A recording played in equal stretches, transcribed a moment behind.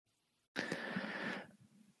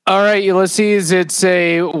All right, Ulysses, it's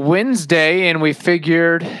a Wednesday, and we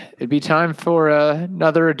figured it'd be time for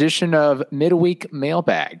another edition of Midweek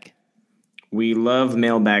Mailbag. We love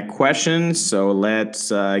mailbag questions, so let's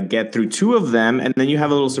get through two of them, and then you have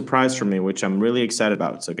a little surprise for me, which I'm really excited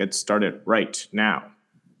about. So get started right now.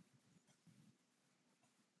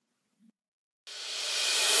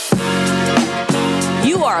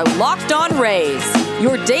 You are Locked On Rays,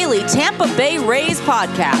 your daily Tampa Bay Rays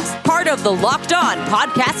podcast, part of the Locked On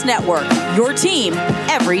Podcast Network, your team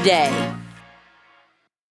every day.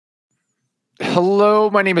 Hello,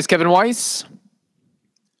 my name is Kevin Weiss.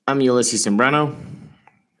 I'm Ulysses Sembrano.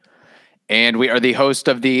 And we are the host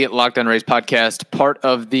of the Locked On Rays podcast, part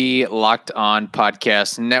of the Locked On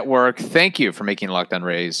Podcast Network. Thank you for making Locked On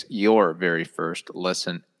Rays your very first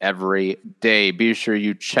listen every day. Be sure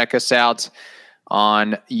you check us out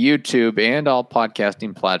on YouTube and all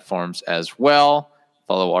podcasting platforms as well.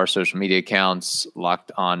 Follow our social media accounts,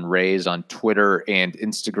 Locked On Rays on Twitter and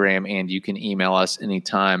Instagram, and you can email us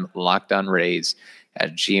anytime,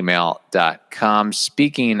 lockedonrays@gmail.com.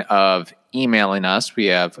 Speaking of emailing us, we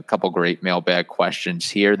have a couple great mailbag questions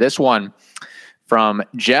here. This one from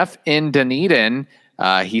Jeff in Dunedin.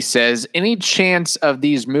 He says, any chance of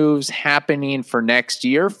these moves happening for next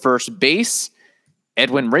year? First base,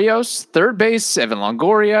 Edwin Rios. Third base, Evan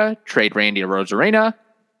Longoria. Trade Randy Arozarena.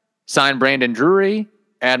 Sign Brandon Drury.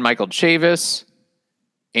 Add Michael Chavis.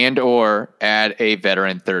 And or add a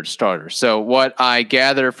veteran third starter. So what I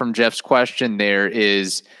gather from Jeff's question there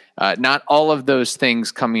is not all of those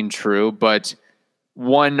things coming true, but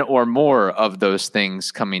one or more of those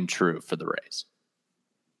things coming true for the Rays.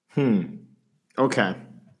 Okay.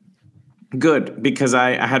 Good, because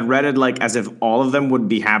I had read it like as if all of them would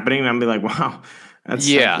be happening, and I'd be like, wow, that's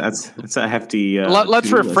a hefty.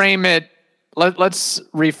 Let's reframe it. Let's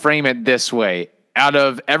reframe it this way. Out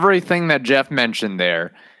of everything that Jeff mentioned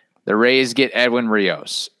there, the Rays get Edwin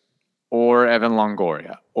Rios or Evan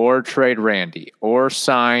Longoria or trade Randy or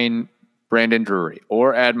sign Brandon Drury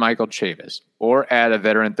or add Michael Chavis or add a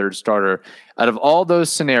veteran third starter. Out of all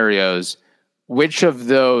those scenarios, which of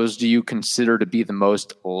those do you consider to be the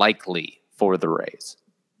most likely for the Rays?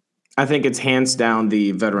 I think it's hands down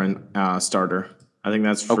the veteran starter. I think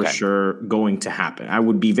that's for sure going to happen. I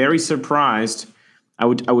would be very surprised. I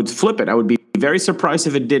would flip it. I would be very surprised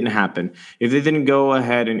if it didn't happen. If they didn't go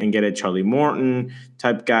ahead and get a Charlie Morton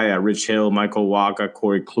type guy, a Rich Hill, Michael Wacha,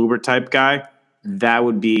 Corey Kluber type guy, that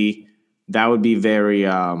would be very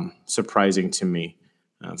surprising to me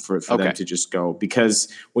for them to just go. Because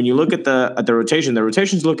when you look at the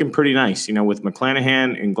rotation's looking pretty nice. You know, with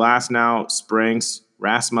McClanahan and Glasnow, Springs,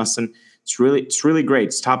 Rasmussen, it's really great.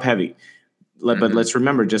 It's top heavy. But let's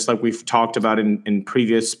remember, just like we've talked about in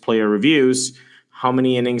previous player reviews, how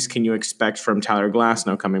many innings can you expect from Tyler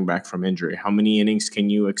Glasnow coming back from injury? How many innings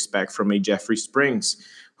can you expect from a Jeffrey Springs,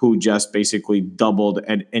 who just basically doubled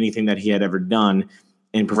at anything that he had ever done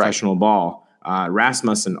in professional ball?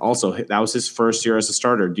 Rasmussen also, that was his first year as a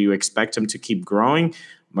starter. Do you expect him to keep growing?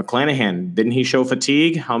 McClanahan, didn't he show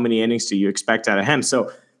fatigue? How many innings do you expect out of him?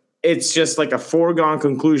 So it's just like a foregone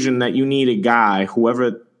conclusion that you need a guy,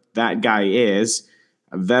 whoever that guy is,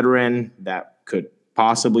 a veteran that could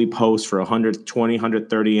possibly post for 120,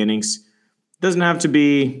 130 innings. Doesn't have to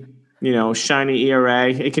be, shiny ERA.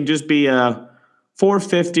 It can just be a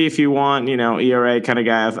 450 if you want, ERA kind of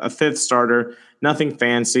guy, a fifth starter, nothing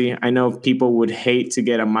fancy. I know people would hate to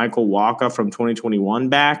get a Michael Wacha from 2021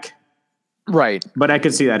 back. Right. But I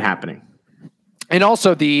could see that happening. And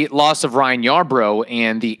also the loss of Ryan Yarbrough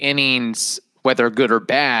and the innings, whether good or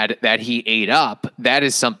bad, that he ate up, that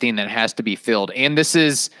is something that has to be filled. And this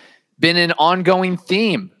has been an ongoing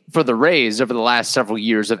theme for the Rays over the last several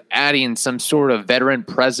years of adding some sort of veteran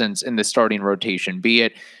presence in the starting rotation, be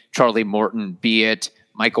it Charlie Morton, be it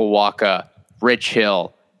Michael Wacha, Rich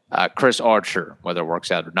Hill, Chris Archer, whether it works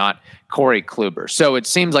out or not, Corey Kluber. So it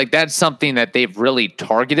seems like that's something that they've really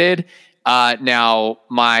targeted. Now,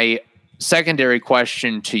 my secondary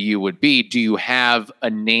question to you would be, do you have a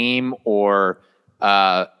name or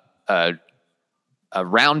a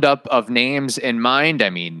roundup of names in mind? I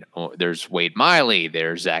mean, there's Wade Miley,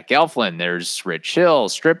 there's Zach Eflin, there's Rich Hill,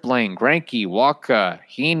 Stripling, Greinke, Wacha,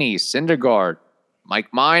 Heaney, Syndergaard,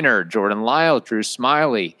 Mike Minor, Jordan Lyle, Drew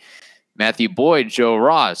Smiley, Matthew Boyd, Joe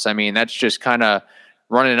Ross. I mean, that's just kind of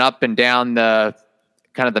running up and down the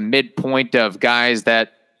midpoint of guys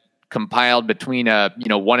that compiled between a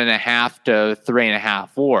 1.5 to 3.5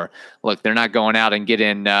 WAR. Look, they're not going out and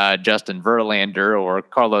getting Justin Verlander or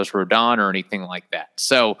Carlos Rodon or anything like that.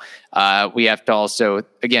 So we have to also,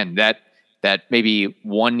 again, that maybe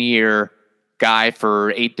 1 year guy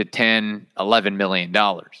for $8 to $10, $11 million.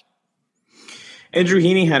 Andrew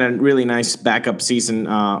Heaney had a really nice backup season,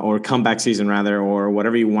 or comeback season rather, or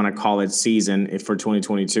whatever you want to call it, season for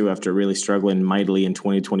 2022 after really struggling mightily in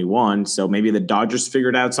 2021. So maybe the Dodgers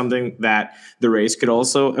figured out something that the Rays could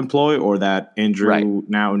also employ, or that Andrew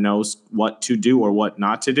now knows what to do or what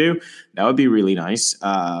not to do. That would be really nice.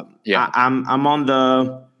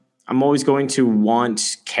 I'm always going to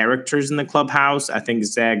want characters in the clubhouse. I think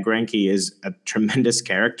Zach Greinke is a tremendous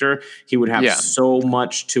character. He would have so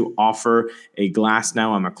much to offer a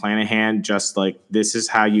Glasnow and McClanahan, just like, this is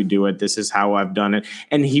how you do it. This is how I've done it.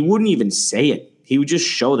 And he wouldn't even say it. He would just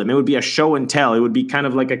show them. It would be a show and tell. It would be kind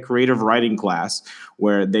of like a creative writing class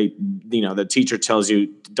where the teacher tells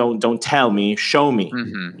you, don't tell me, show me,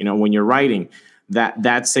 when you're writing.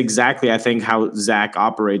 That's exactly, I think, how Zach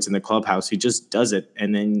operates in the clubhouse. He just does it,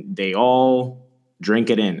 and then they all drink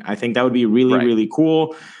it in. I think that would be really, really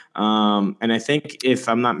cool. And I think, if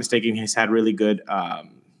I'm not mistaken, he's had really good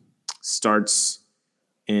starts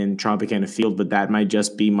in Tropicana Field, but that might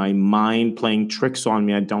just be my mind playing tricks on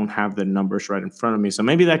me. I don't have the numbers right in front of me. So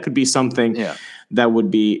maybe that could be something that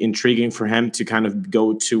would be intriguing for him to kind of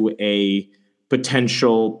go to a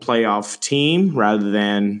potential playoff team rather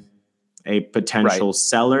than a potential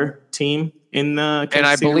seller team in the Kansas and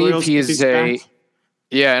I City believe Royals.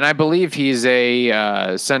 I believe he's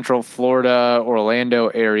a Central Florida, Orlando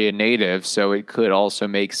area native, so it could also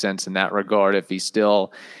make sense in that regard if he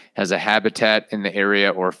still has a habitat in the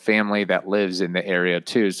area or family that lives in the area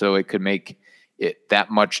too. So it could make it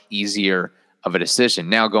that much easier of a decision.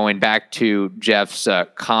 Now, going back to Jeff's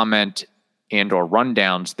comment and or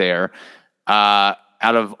rundowns there, out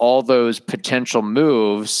of all those potential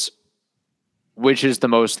moves, which is the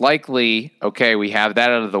most likely? Okay, we have that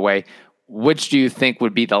out of the way. Which do you think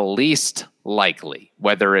would be the least likely?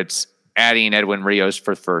 Whether it's adding Edwin Rios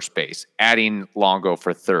for first base, adding Longo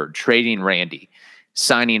for third, trading Randy,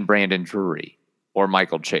 signing Brandon Drury, or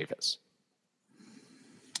Michael Chavis?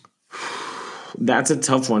 That's a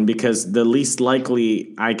tough one, because the least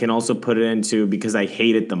likely I can also put it into because I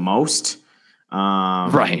hate it the most.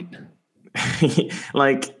 Right.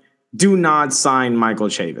 Like, do not sign Michael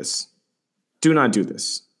Chavis. Do not do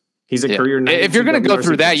this. He's a career. If you're going to go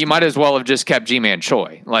through that, you might as well have just kept G-Man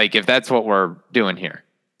Choi. Like, if that's what we're doing here.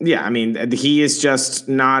 Yeah, I mean, he is just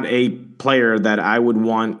not a player that I would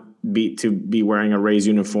want to be wearing a Rays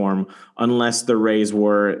uniform unless the Rays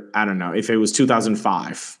were, I don't know, if it was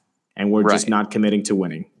 2005 and we're just not committing to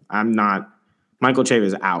winning. I'm not. Michael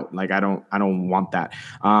Chavis out. Like, I don't want that.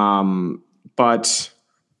 But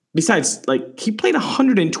besides, like, he played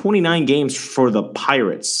 129 games for the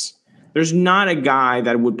Pirates. There's not a guy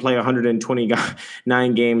that would play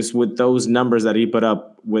 129 games with those numbers that he put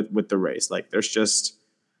up with the Rays. Like, there's just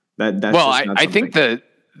that. That's well, I think the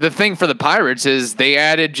thing for the Pirates is they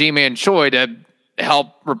added G-Man Choi to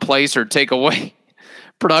help replace or take away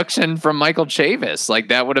production from Michael Chavis. Like,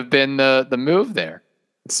 that would have been the move there.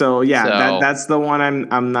 So that's the one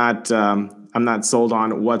I'm not sold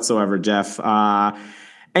on whatsoever, Jeff.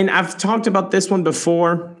 And I've talked about this one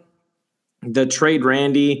before. The trade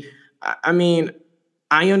Randy. I mean,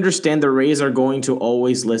 I understand the Rays are going to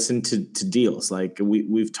always listen to deals. Like,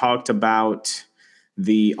 we've talked about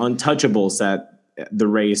the untouchables that the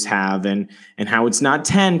Rays have and how it's not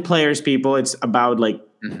 10 players, people. It's about like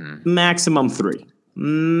maximum three.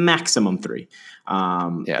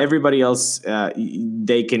 Everybody else,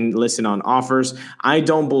 they can listen on offers. I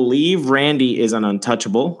don't believe Randy is an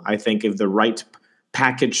untouchable. I think if the right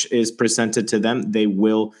package is presented to them, they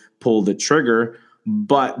will pull the trigger.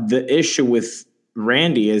 But the issue with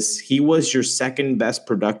Randy is he was your second best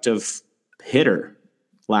productive hitter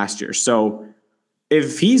last year. So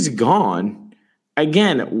if he's gone,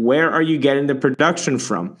 again, where are you getting the production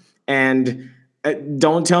from? And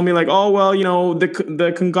don't tell me like, oh, well,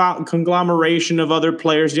 the conglomeration of other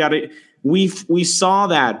players. We saw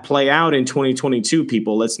that play out in 2022,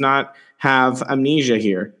 people. Let's not have amnesia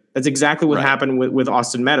here. That's exactly what happened with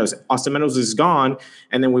Austin Meadows. Austin Meadows is gone,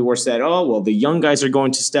 and then we were said, oh, well, the young guys are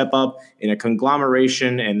going to step up in a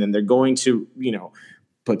conglomeration, and then they're going to,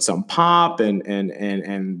 put some pop, and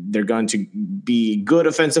they're going to be good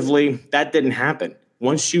offensively. That didn't happen.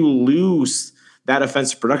 Once you lose that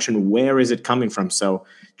offensive production, where is it coming from? So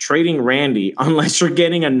trading Randy, unless you're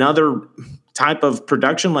getting another type of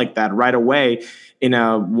production like that right away in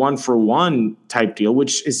a 1-for-1 type deal,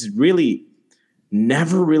 which is really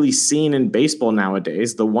never really seen in baseball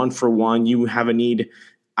nowadays. The 1-for-1, you have a need,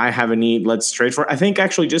 I have a need, let's trade for it. I think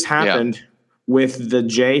actually just happened with the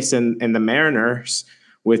Jays and the Mariners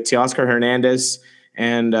with Teoscar Hernandez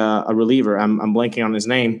and a reliever. I'm blanking on his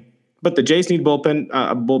name. But the Jays need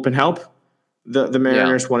bullpen help. The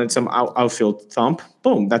Mariners wanted some outfield thump.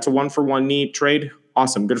 Boom. That's a 1-for-1 need trade.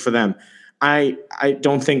 Awesome. Good for them. I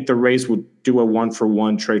don't think the Rays would do a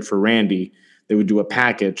 1-for-1 trade for Randy. They would do a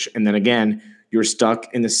package. And then again, you're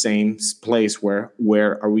stuck in the same place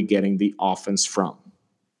where are we getting the offense from?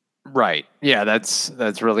 Right. Yeah,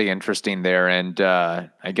 that's really interesting there. And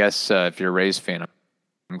I guess if you're a Rays fan,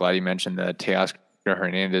 I'm glad you mentioned the Teoscar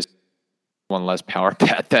Hernandez one less power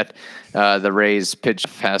bat that the Rays pitch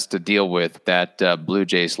has to deal with that Blue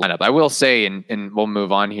Jays lineup. I will say, and we'll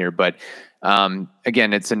move on here, but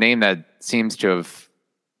again, it's a name that seems to have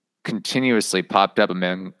continuously popped up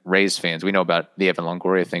among Rays fans. We know about the Evan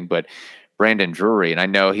Longoria thing, but Brandon Drury, and I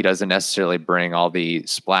know he doesn't necessarily bring all the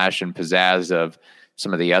splash and pizzazz of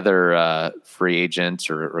some of the other free agents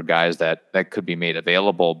or guys that could be made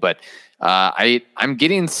available, but I'm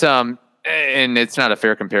getting some. And it's not a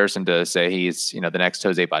fair comparison to say he's, the next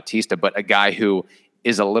Jose Bautista, but a guy who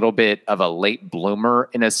is a little bit of a late bloomer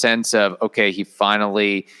in a sense of, okay, he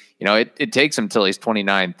finally, it takes him till he's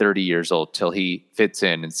 29, 30 years old till he fits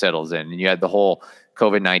in and settles in. And you had the whole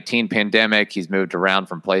COVID-19 pandemic. He's moved around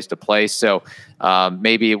from place to place. So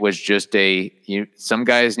maybe it was just some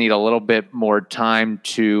guys need a little bit more time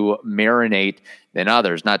to marinate than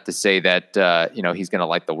others. Not to say that, he's going to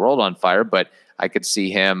light the world on fire, but I could see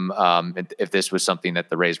him, if this was something that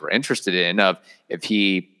the Rays were interested in, if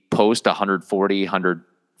he posts 140,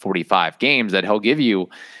 145 games, that he'll give you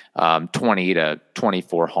 20 to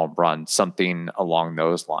 24 home runs, something along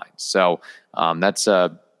those lines. So that's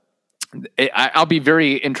I'll be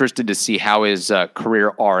very interested to see how his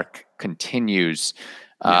career arc continues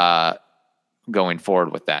going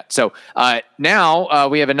forward with that. So now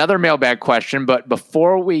we have another mailbag question, but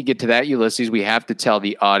before we get to that, Ulysses, we have to tell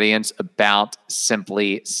the audience about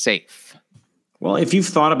Simply Safe. Well, if you've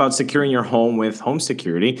thought about securing your home with home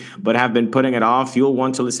security, but have been putting it off, you'll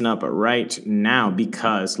want to listen up right now,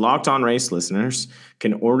 because Locked On Rays listeners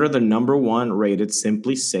can order the #1 rated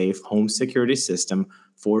Simply Safe home security system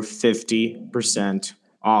for 50%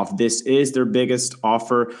 off. This is their biggest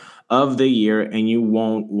offer of the year, and you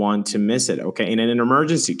won't want to miss it. Okay. And in an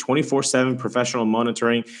emergency, 24/7 professional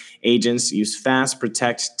monitoring, agents use Fast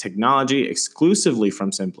Protect technology exclusively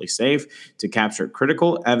from Simply Safe to capture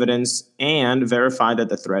critical evidence and verify that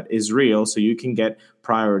the threat is real, so you can get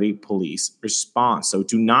priority police response. So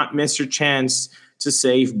do not miss your chance to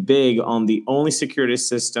save big on the only security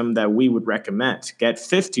system that we would recommend. Get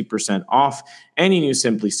 50% off any new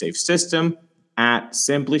Simply Safe system at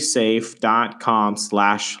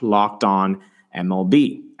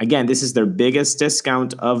simplysafe.com/lockedonmlb. Again, this is their biggest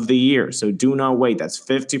discount of the year, so do not wait. That's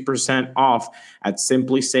 50% off at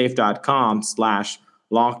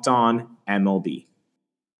simplysafe.com/lockedonmlb.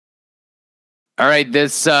 All right,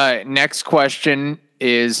 this next question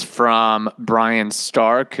is from Brian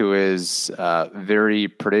Stark, who is very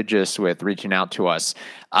prodigious with reaching out to us.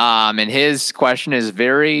 And his question is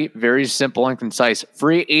very, very simple and concise.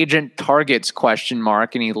 Free agent targets, ?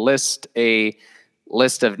 And he lists a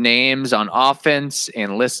list of names on offense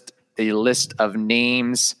and list a list of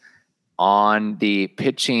names on the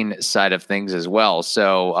pitching side of things as well.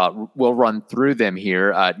 So we'll run through them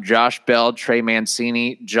here. Josh Bell, Trey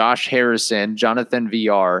Mancini, Josh Harrison, Jonathan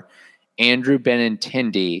Villar, Andrew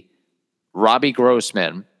Benintendi, Robbie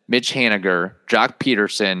Grossman, Mitch Haniger, Jock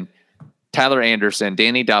Peterson, Tyler Anderson,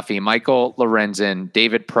 Danny Duffy, Michael Lorenzen,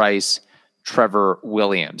 David Price, Trevor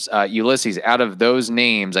Williams. Ulysses, out of those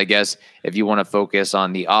names, I guess if you want to focus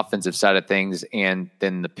on the offensive side of things and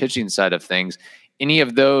then the pitching side of things, any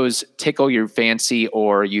of those tickle your fancy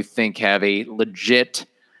or you think have a legit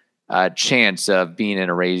chance of being in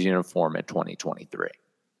a Rays uniform in 2023?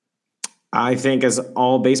 I think as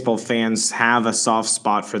all baseball fans have a soft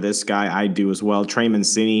spot for this guy, I do as well. Trey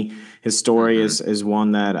Mancini, his story is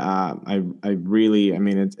one that I really,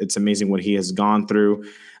 it's amazing what he has gone through.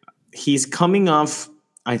 He's coming off,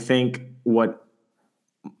 I think, what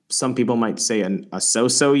some people might say a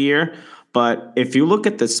so-so year. But if you look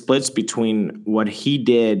at the splits between what he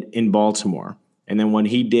did in Baltimore and then what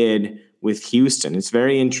he did with Houston, it's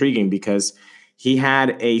very intriguing because he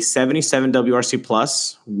had a 77 WRC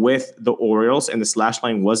plus with the Orioles, and the slash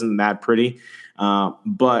line wasn't that pretty.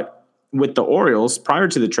 But with the Orioles, prior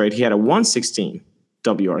to the trade, he had a 116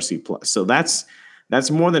 WRC plus. So that's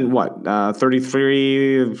more than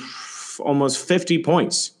 33, almost 50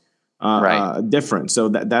 points difference. So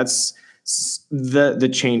that's the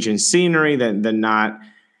change in scenery, the not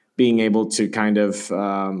being able to kind of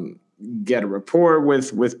get a rapport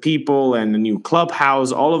with people and a new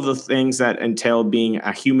clubhouse, all of the things that entail being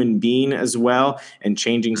a human being as well, and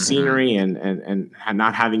changing scenery and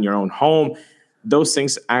not having your own home. Those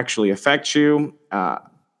things actually affect you.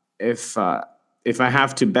 If if I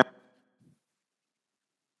have to bet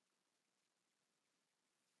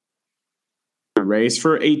the Rays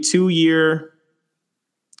for a 2-year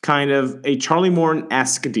kind of a Charlie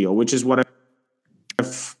Morton-esque deal, which is what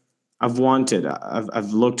I've wanted.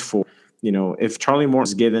 I've looked for. If Charlie Morton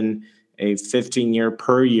is given a 15-year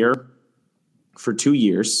per year for 2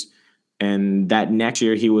 years, and that next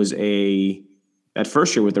year that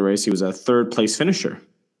first year with the Rays, he was a third place finisher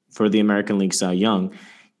for the American League Cy Young.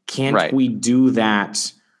 Can't we do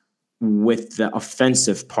that with the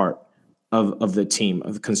offensive part of the team,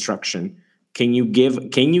 of the construction? Can you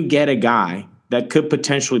get a guy that could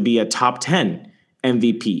potentially be a top 10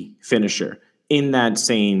 MVP finisher in that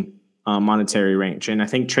same monetary range? And I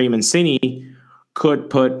think Trey Mancini could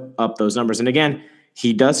put up those numbers. And again,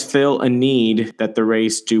 he does fill a need that the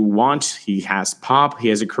Rays do want. He has pop. He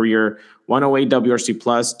has a career 108 WRC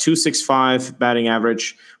plus, 265 batting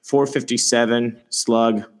average, 457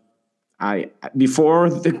 slug. Before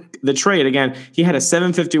the trade, again, he had a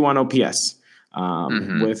 751 OPS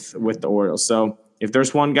with the Orioles. So if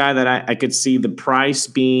there's one guy that I could see the price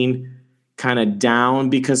being kind of down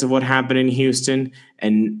because of what happened in Houston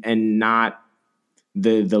and not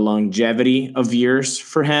the longevity of years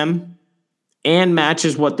for him, and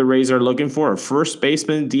matches what the Rays are looking for, a first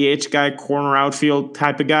baseman, DH guy, corner outfield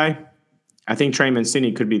type of guy, I think Trey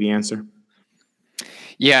Mancini could be the answer.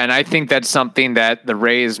 Yeah, and I think that's something that the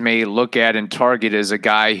Rays may look at and target as a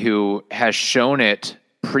guy who has shown it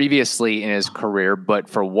previously in his career, but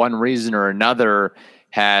for one reason or another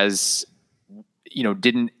has,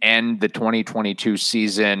 didn't end the 2022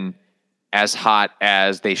 season as hot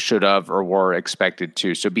as they should have or were expected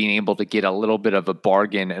to. So being able to get a little bit of a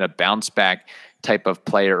bargain and a bounce back type of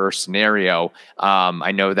player or scenario.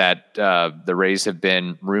 I know that the Rays have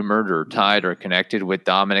been rumored or tied or connected with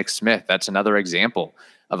Dominic Smith. That's another example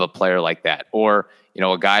of a player like that. Or,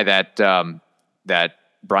 a guy that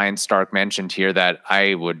Brian Stark mentioned here that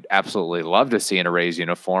I would absolutely love to see in a Rays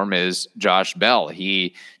uniform is Josh Bell.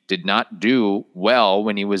 He did not do well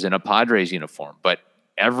when he was in a Padres uniform, but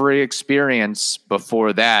every experience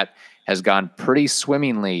before that has gone pretty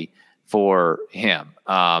swimmingly for him.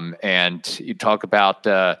 And you talk about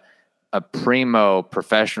a primo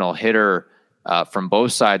professional hitter from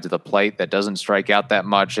both sides of the plate that doesn't strike out that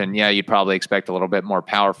much. And yeah, you'd probably expect a little bit more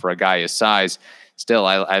power for a guy his size. Still,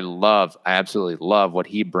 I absolutely love what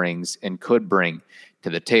he brings and could bring to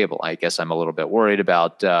the table. I guess I'm a little bit worried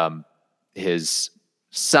about his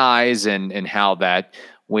size and how that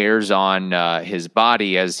wears on his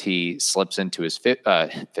body as he slips into his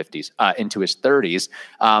 50s, into his 30s.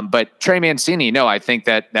 But Trey Mancini, no, I think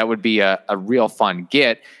that would be a real fun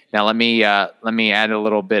get. Now let me add a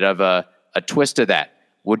little bit of a twist to that.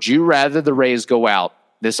 Would you rather the Rays go out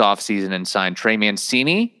this offseason and sign Trey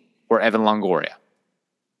Mancini or Evan Longoria?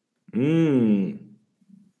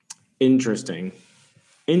 Interesting.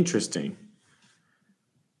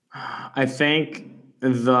 I think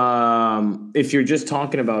if you're just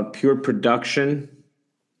talking about pure production,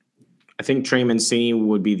 I think Trey Mancini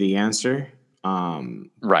would be the answer.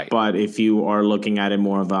 Right. But if you are looking at it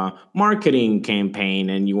more of a marketing campaign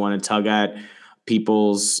and you want to tug at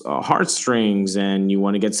people's heartstrings and you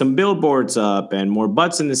want to get some billboards up and more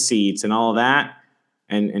butts in the seats and all of that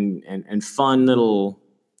and fun little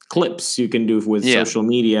clips you can do with social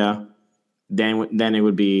media, then it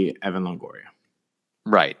would be Evan Longoria.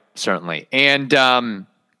 Right, certainly. And I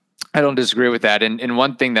don't disagree with that. And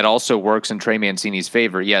one thing that also works in Trey Mancini's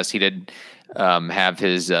favor, yes, he did have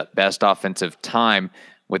his best offensive time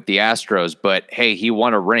with the Astros, but hey, he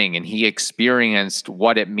won a ring and he experienced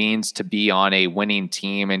what it means to be on a winning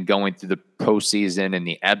team and going through the postseason and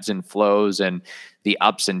the ebbs and flows and the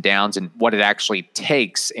ups and downs and what it actually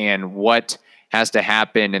takes and what has to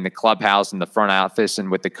happen in the clubhouse and the front office and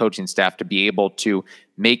with the coaching staff to be able to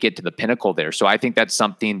make it to the pinnacle there. So I think that's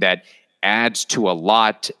something that adds to a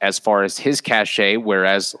lot as far as his cachet,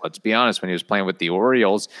 whereas, let's be honest, when he was playing with the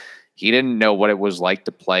Orioles, he didn't know what it was like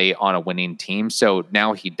to play on a winning team. So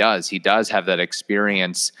now he does. He does have that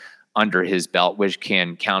experience under his belt, which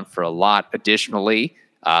can count for a lot. Additionally,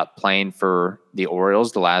 playing for the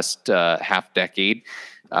Orioles the last half decade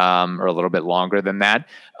or a little bit longer than that,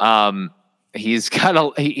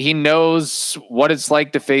 he knows what it's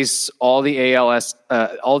like to face all the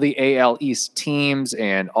AL East teams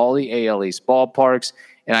and all the AL East ballparks,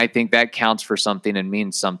 and I think that counts for something and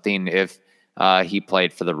means something if he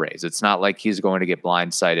played for the Rays. It's not like he's going to get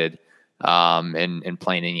blindsided in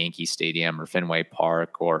playing in Yankee Stadium or Fenway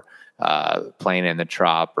Park or playing in the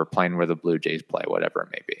Trop or playing where the Blue Jays play, whatever it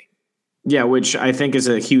may be. Yeah, which I think is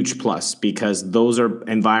a huge plus because those are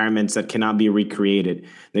environments that cannot be recreated.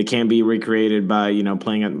 They can't be recreated by,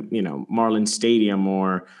 playing at, Marlins Stadium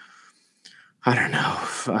or I don't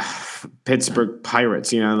know, Pittsburgh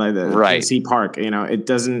Pirates, like the Right. PNC Park.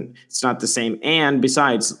 It's not the same. And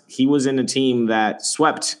besides, he was in a team that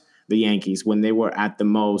swept the Yankees when they were at their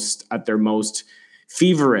most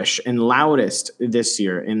feverish and loudest this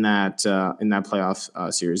year in that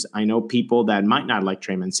playoff series. I know people that might not like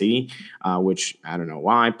Trey Mancini, which I don't know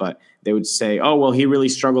why, but they would say, "Oh, well, he really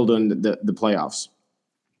struggled in the playoffs."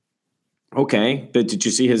 Okay, but did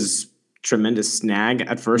you see his tremendous snag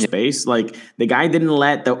at first base? Like the guy didn't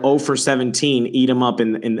let the 0 for 17 eat him up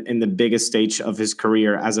in the biggest stage of his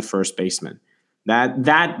career as a first baseman.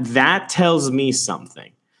 That tells me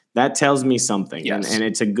something. That tells me something, Yes. and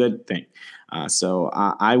it's a good thing. So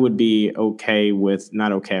I would be okay with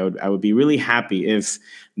not okay. I would be really happy if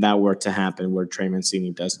that were to happen, where Trey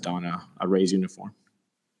Mancini does don a Rays uniform.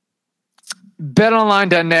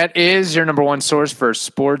 BetOnline.net is your number one source for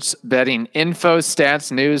sports betting info,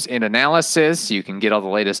 stats, news, and analysis. You can get all the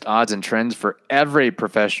latest odds and trends for every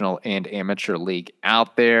professional and amateur league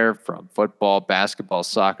out there, from football, basketball,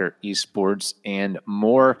 soccer, esports, and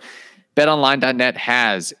more. BetOnline.net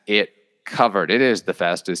has it covered. It is the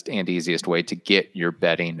fastest and easiest way to get your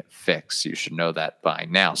betting fix. You should know that by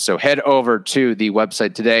now. So head over to the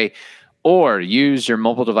website today or use your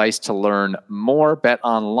mobile device to learn more.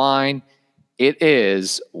 BetOnline. It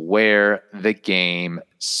is where the game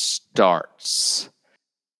starts.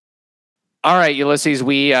 All right, Ulysses,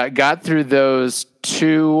 we got through those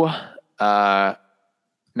two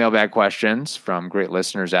mailbag questions from great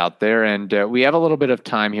listeners out there, and we have a little bit of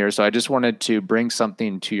time here, so I just wanted to bring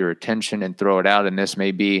something to your attention and throw it out, and this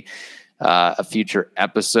may be a future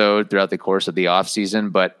episode throughout the course of the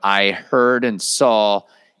offseason, but I heard and saw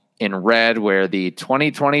and read where the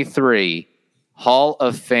 2023 Hall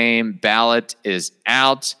of Fame ballot is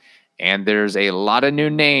out, and there's a lot of new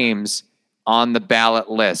names on the ballot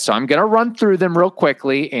list. So I'm going to run through them real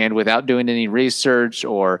quickly, and without doing any research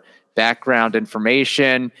or background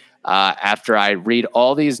information, after I read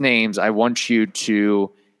all these names, I want you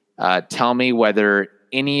to tell me whether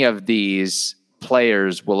any of these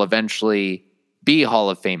players will eventually be Hall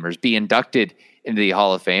of Famers, be inducted into the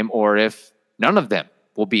Hall of Fame, or if none of them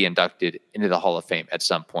will be inducted into the Hall of Fame at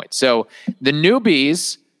some point. So the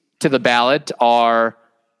newbies to the ballot are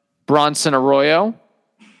Bronson Arroyo,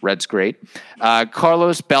 Red's great,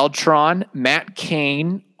 Carlos Beltran, Matt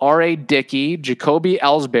Cain, R.A. Dickey, Jacoby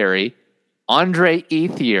Ellsbury, Andre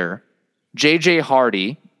Ethier, J.J.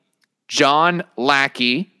 Hardy, John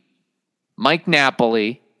Lackey, Mike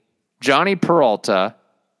Napoli, Johnny Peralta,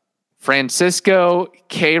 Francisco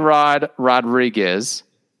K-Rod Rodriguez,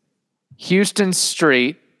 Houston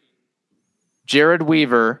Street, Jared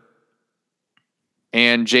Weaver,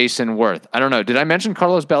 and Jason Worth. I don't know. Did I mention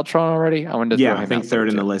Carlos Beltran already? I wanted to throw him I think out third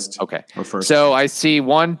in too. the list. Okay. Or first. So I see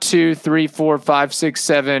 1, 2, 3, 4, 5, 6,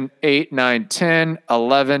 7, 8, 9, 10,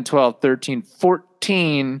 11, 12, 13,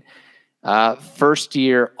 14 first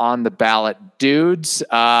year on the ballot dudes.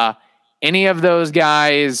 Any of those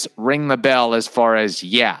guys ring the bell as far as,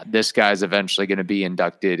 this guy's eventually going to be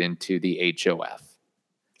inducted into the HOF?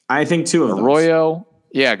 I think two of those. Arroyo.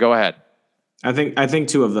 Yeah, go ahead. I think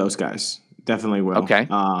two of those guys definitely will. Okay.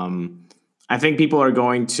 I think people are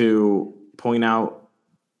going to point out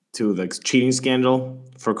to the cheating scandal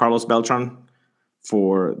for Carlos Beltran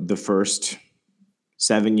for the first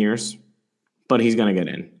 7 years, but he's going to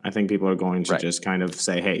get in. I think people are going to just kind of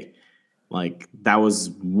say, hey, like that was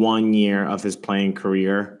 1 year of his playing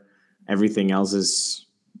career. Everything else is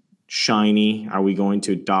shiny. Are we going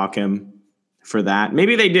to dock him for that?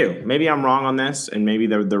 Maybe they do. Maybe I'm wrong on this, and maybe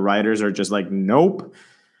the writers are just like, nope,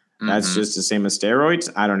 that's just the same as steroids.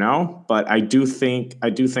 I don't know, but I do think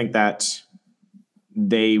that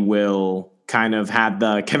they will kind of have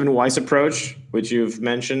the Kevin Weiss approach, which you've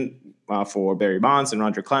mentioned for Barry Bonds and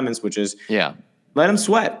Roger Clemens, which is let him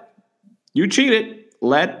sweat. You cheated.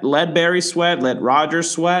 Let Barry sweat. Let Roger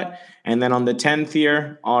sweat, and then on the 10th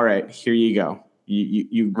year, all right, here you go.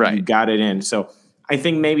 You got it in. So I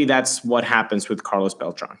think maybe that's what happens with Carlos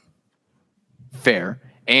Beltran. Fair.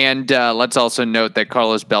 And let's also note that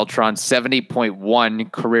Carlos Beltran,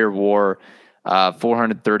 70.1 career WAR,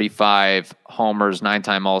 435 homers,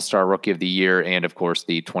 9-time All-Star Rookie of the Year, and of course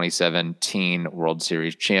the 2017 World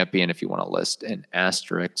Series champion. If you want to list an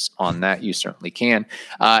asterisk on that, you certainly can.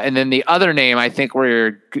 And then the other name, I think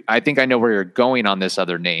I know where you're going on this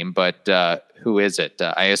other name, but who is it?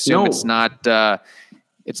 I assume it's not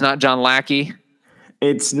John Lackey.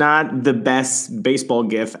 It's not the best baseball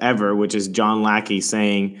gif ever, which is John Lackey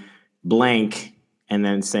saying blank and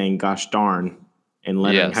then saying "gosh darn" in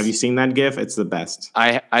lettering. Yes. Have you seen that GIF? It's the best.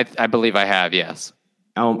 I believe I have. Yes.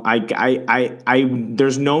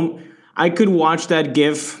 There's no. I could watch that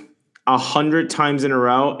GIF 100 times in a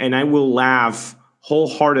row, and I will laugh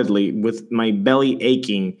wholeheartedly with my belly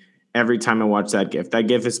aching every time I watch that GIF. That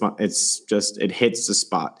GIF it hits the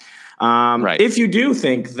spot. Right. If you do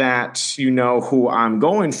think that you know who I'm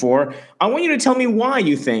going for, I want you to tell me why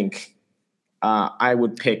you think I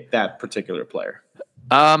would pick that particular player.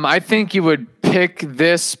 I think you would pick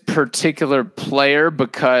this particular player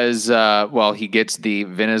because, he gets the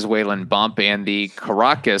Venezuelan bump and the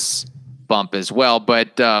Caracas bump as well.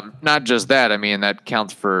 But not just that. I mean, that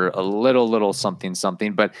counts for a little something.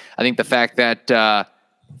 But I think the fact that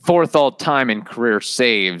fourth all-time in career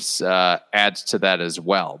saves adds to that as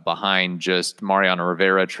well, behind just Mariano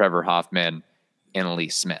Rivera, Trevor Hoffman, and Lee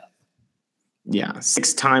Smith. Yeah,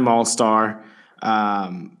 6-time All-Star.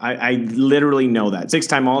 I literally know that.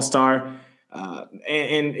 6-time All-Star.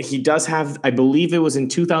 And he does have, I believe it was in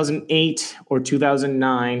 2008 or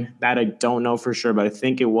 2009. That I don't know for sure, but I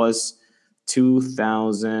think it was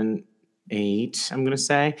 2008, I'm going to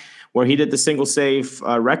say, where he did the single save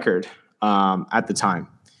record at the time.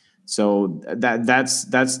 So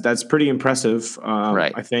that's pretty impressive.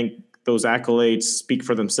 Right. I think those accolades speak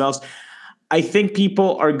for themselves. I think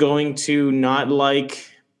people are going to not like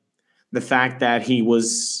the fact that he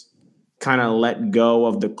was kind of let go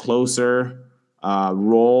of the closer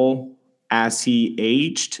role as he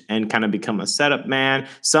aged and kind of become a setup man.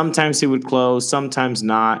 Sometimes he would close, sometimes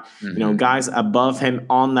not. Mm-hmm. Guys above him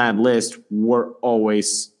on that list were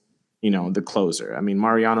always, the closer. I mean,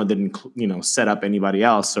 Mariano didn't, set up anybody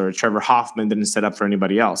else, or Trevor Hoffman didn't set up for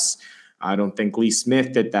anybody else. I don't think Lee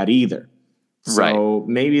Smith did that either. So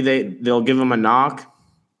maybe they'll give him a knock.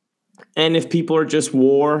 And if people are just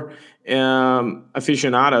WAR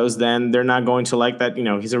aficionados, then they're not going to like that.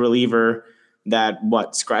 He's a reliever that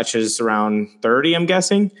scratches around 30, I'm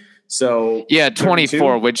guessing. So 24,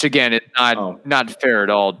 32? which again is not fair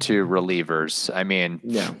at all to relievers. I mean,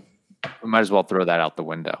 we might as well throw that out the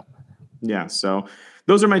window. Yeah. So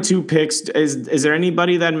those are my two picks. Is there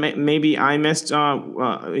anybody that maybe I missed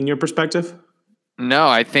in your perspective? No,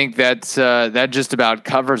 I think that just about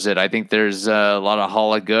covers it. I think there's a lot of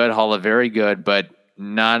Hall of Good, Hall of Very Good, but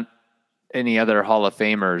not any other Hall of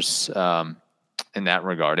Famers in that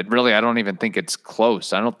regard. I don't even think it's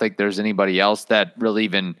close. I don't think there's anybody else that really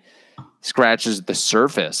even scratches the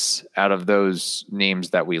surface out of those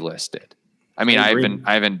names that we listed. I mean, I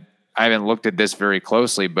haven't looked at this very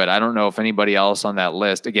closely, but I don't know if anybody else on that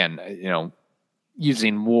list, again,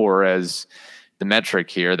 using WAR as the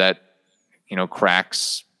metric here, that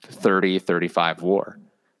cracks 30, 35 WAR.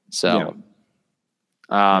 So,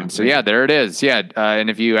 there it is. Yeah. And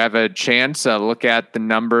if you have a chance, look at the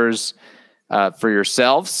numbers for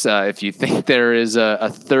yourselves. If you think there is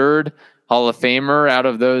a third Hall of Famer out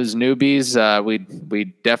of those newbies,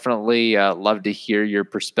 we'd definitely love to hear your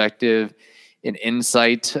perspective and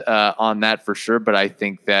insight on that for sure. But I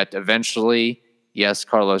think that eventually, yes,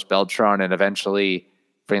 Carlos Beltran, and eventually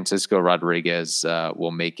Francisco Rodriguez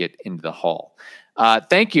will make it into the Hall.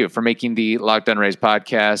 Thank you for making the Locked On Rays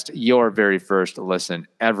podcast your very first listen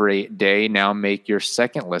every day. Now make your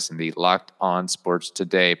second listen the Locked On Sports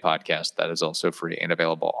Today podcast. That is also free and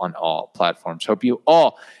available on all platforms. Hope you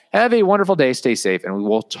all have a wonderful day. Stay safe, and we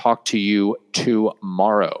will talk to you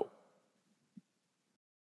tomorrow.